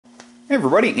Hey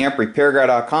everybody,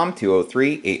 amprepairguy.com,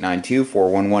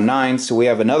 203-892-4119. So we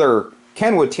have another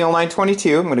Kenwood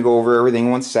Tl-922. I'm going to go over everything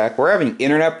in one sec. We're having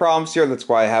internet problems here, that's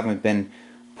why I haven't been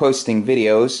posting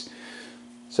videos.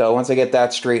 So once I get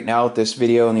that straightened out, this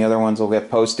video and the other ones will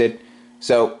get posted.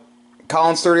 So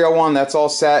Collins 3001, that's all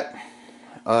set.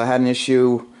 Had an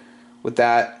issue with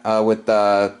that,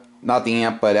 not the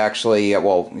amp, but actually,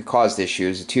 well, it caused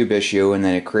issues, a tube issue, and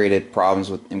then it created problems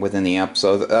within the amp.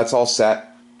 So that's all set.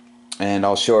 And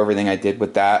I'll show everything I did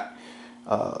with that.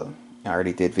 I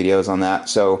already did videos on that.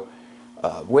 So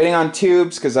waiting on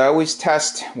tubes, because I always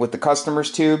test with the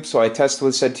customer's tubes. So I test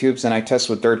with said tubes and I test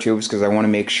with their tubes because I want to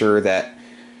make sure that,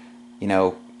 you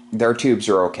know, their tubes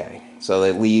are okay. So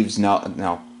it leaves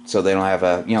no, so they don't have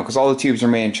a, you know, because all the tubes are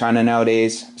made in China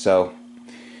nowadays. So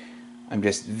I'm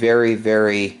just very,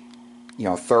 very, you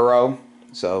know, thorough.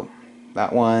 So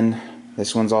that one,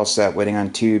 this one's all set, waiting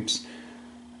on tubes,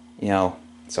 you know.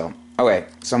 So okay,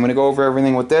 so I'm going to go over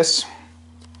everything with this.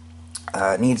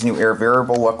 It needs new air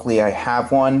variable. Luckily I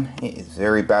have one. It is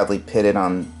very badly pitted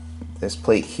on this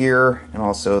plate here and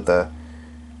also the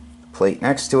plate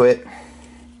next to it.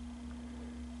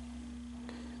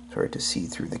 It's hard to see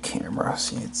through the camera.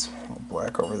 See, it's a little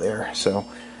black over there. So,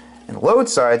 and the load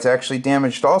side's actually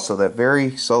damaged also. That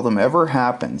very seldom ever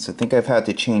happens. I think I've had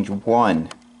to change one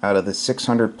out of the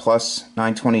 600 plus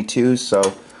 922s. So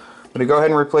I'm going to go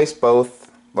ahead and replace both.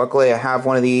 Luckily I have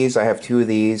one of these, I have two of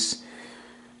these.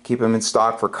 Keep them in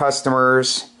stock for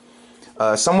customers.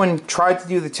 Someone tried to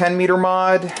do the 10 meter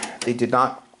mod. They did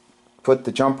not put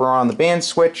the jumper on the band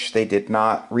switch. They did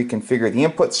not reconfigure the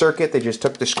input circuit. They just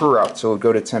took the screw out so it would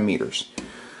go to 10 meters.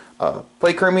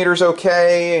 Plate current meter's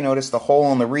okay. I noticed the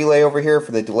hole in the relay over here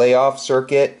for the delay off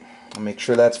circuit. I'll make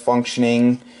sure that's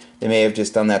functioning. They may have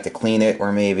just done that to clean it,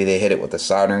 or maybe they hit it with a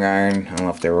soldering iron. I don't know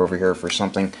if they were over here for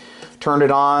something. Turned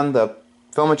it on. The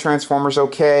filament transformer's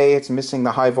okay. It's missing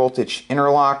the high voltage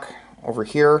interlock over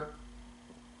here.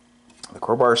 The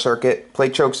crowbar circuit.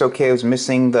 Plate choke's okay. It was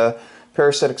missing the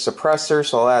parasitic suppressor,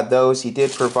 so I'll add those. He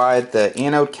did provide the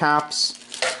anode caps.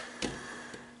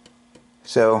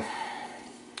 So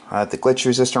the glitch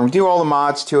resistor. I'm going to do all the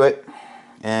mods to it.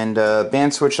 And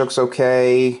band switch looks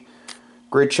okay.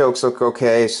 Grid chokes look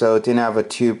okay. So it didn't have a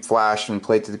tube flash and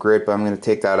plate to the grid, but I'm going to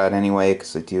take that out anyway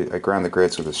because I ground the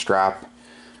grids with a strap.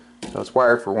 So it's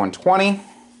wired for 120.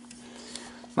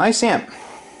 Nice amp.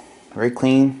 Very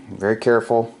clean, very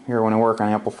careful here when I work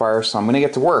on amplifiers. So I'm going to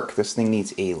get to work. This thing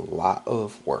needs a lot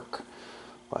of work.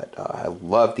 But I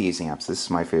love these amps. This is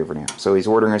my favorite amp. So he's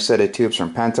ordering a set of tubes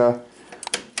from Penta.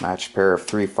 Matched pair of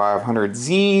 3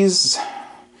 500Zs.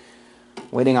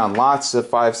 Waiting on lots of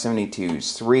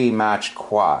 572s. 3 matched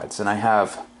quads. And I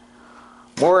have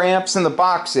more amps in the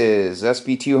boxes.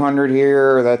 SB200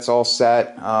 here. That's all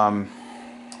set.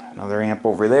 Another amp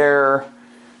over there,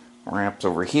 more amps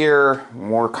over here,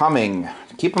 more coming.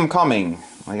 Keep them coming.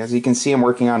 Like, as you can see, I'm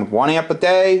working on 1 amp a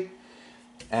day,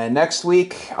 and next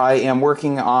week I am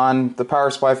working on the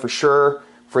power supply for sure.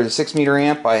 For the 6 meter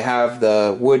amp, I have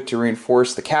the wood to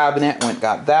reinforce the cabinet. Went and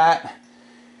got that.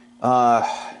 Yeah,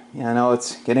 I know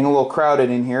it's getting a little crowded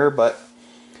in here, but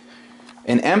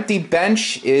an empty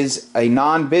bench is a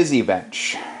non-busy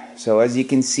bench. So as you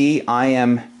can see, I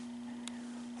am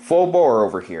full bore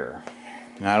over here,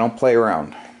 and I don't play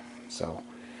around. So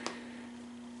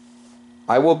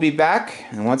I will be back,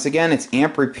 and once again, it's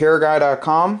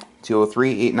amprepairguy.com,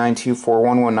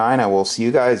 203-892-4119. I will see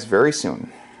you guys very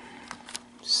soon.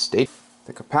 The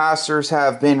capacitors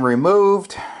have been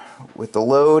removed with the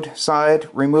load side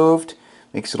removed.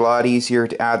 Makes it a lot easier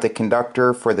to add the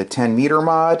conductor for the 10 meter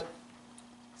mod.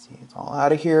 See, it's all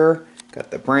out of here.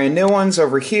 Got the brand new ones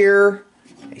over here,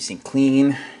 nice and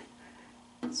clean.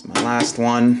 This is my last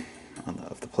one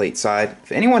of the plate side.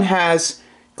 If anyone has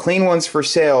clean ones for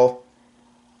sale,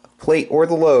 plate or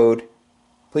the load,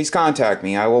 please contact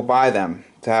me. I will buy them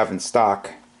to have in stock.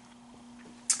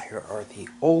 Here are the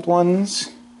old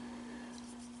ones.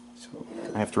 So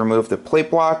I have to remove the plate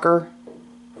blocker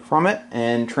from it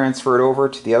and transfer it over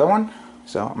to the other one.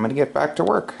 So I'm going to get back to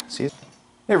work. See you.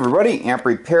 Hey everybody, Amp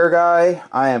Repair Guy.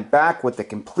 I am back with the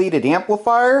completed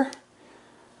amplifier.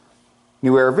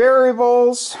 New air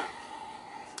variables,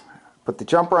 put the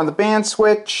jumper on the band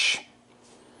switch,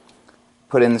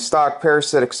 put in the stock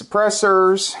parasitic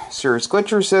suppressors, series glitch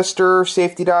resistor,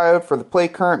 safety diode for the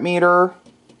plate current meter,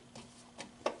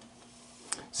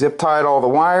 zip tied all the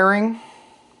wiring,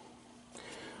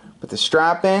 put the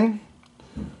strap in,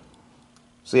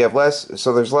 so you have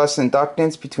there's less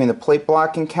inductance between the plate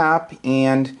blocking cap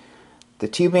and the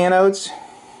tube anodes.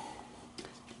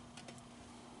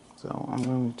 So I'm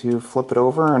going to flip it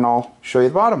over and I'll show you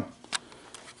the bottom.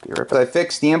 I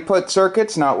fixed the input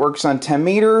circuits. Now it works on 10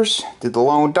 meters. Did the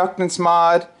low inductance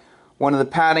mod. One of the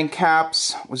padding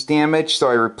caps was damaged, so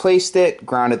I replaced it.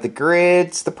 Grounded the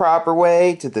grids the proper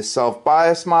way. Did the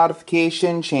self-bias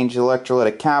modification. Changed the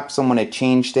electrolytic cap. Someone had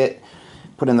changed it.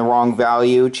 Put in the wrong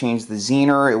value. Changed the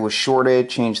Zener. It was shorted.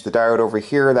 Changed the diode over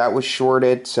here. That was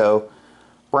shorted. So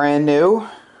brand new.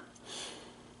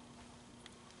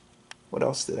 What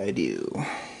else did I do? I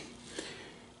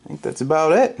think that's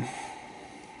about it.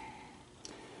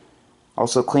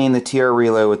 Also clean the TR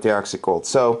relay with deoxit gold.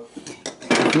 So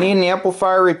if you need an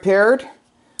amplifier repaired,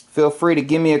 feel free to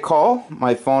give me a call.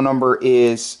 My phone number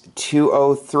is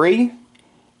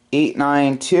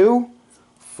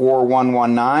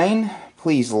 203-892-4119.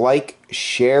 Please like,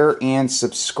 share, and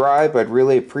subscribe. I'd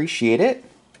really appreciate it.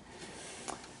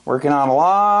 Working on a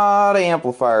lot of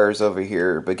amplifiers over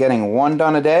here, but getting one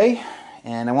done a day.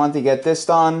 And I want to get this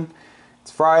done. It's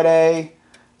Friday,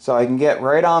 so I can get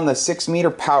right on the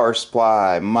 6-meter power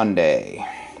supply Monday.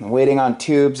 I'm waiting on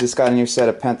tubes. This got a new set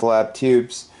of Pentalab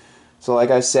tubes. So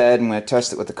like I said, I'm going to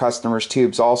test it with the customer's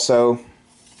tubes also.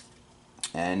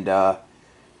 And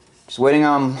just waiting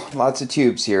on lots of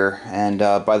tubes here. And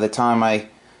by the time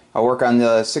I'll work on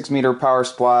the 6-meter power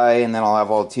supply, and then I'll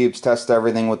have all the tubes, test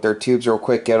everything with their tubes real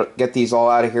quick, get these all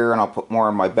out of here, and I'll put more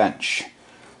on my bench.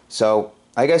 So,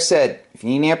 like I said, if you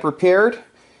need an amp repaired,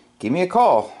 give me a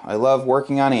call. I love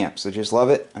working on amps. I just love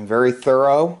it. I'm very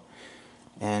thorough,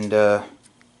 and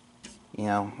you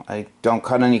know, I don't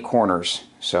cut any corners.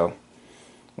 So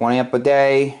 1 amp a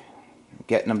day,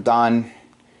 getting them done.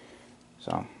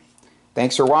 So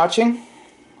thanks for watching.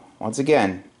 Once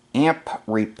again,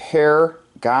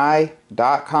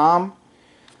 amprepairguy.com,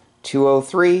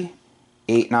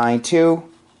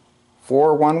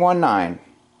 203-892-4119.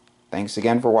 Thanks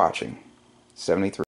again for watching. 73.